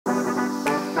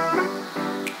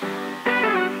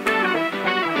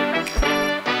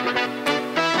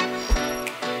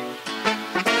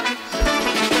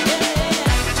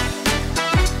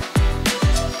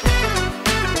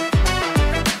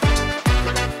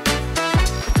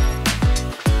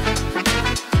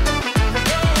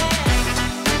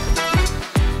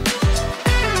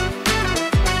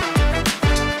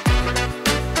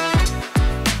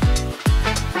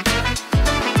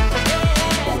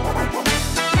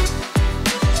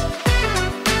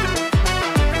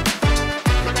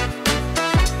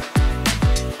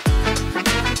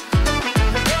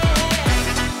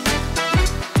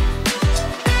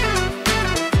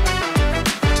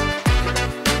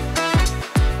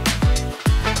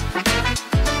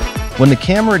When the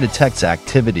camera detects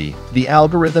activity, the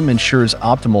algorithm ensures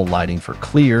optimal lighting for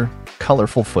clear,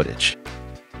 colorful footage.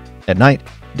 At night,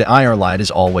 the IR light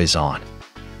is always on.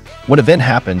 When an event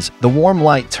happens, the warm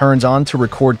light turns on to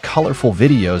record colorful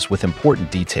videos with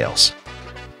important details.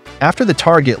 After the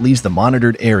target leaves the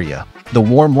monitored area, the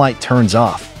warm light turns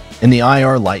off, and the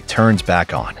IR light turns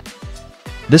back on.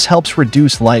 This helps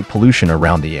reduce light pollution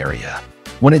around the area.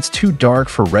 When it's too dark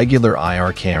for regular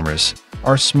IR cameras,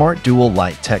 our smart dual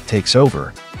light tech takes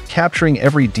over, capturing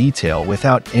every detail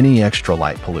without any extra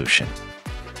light pollution.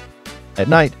 At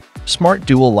night, smart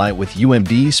dual light with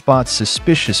UNV spots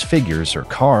suspicious figures or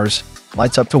cars,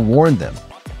 lights up to warn them,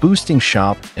 boosting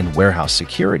shop and warehouse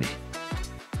security.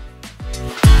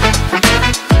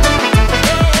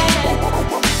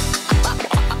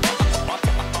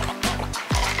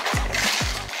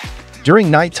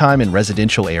 During nighttime in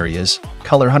residential areas,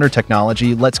 ColorHunter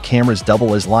technology lets cameras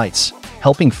double as lights,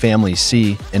 helping families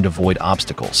see and avoid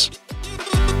obstacles.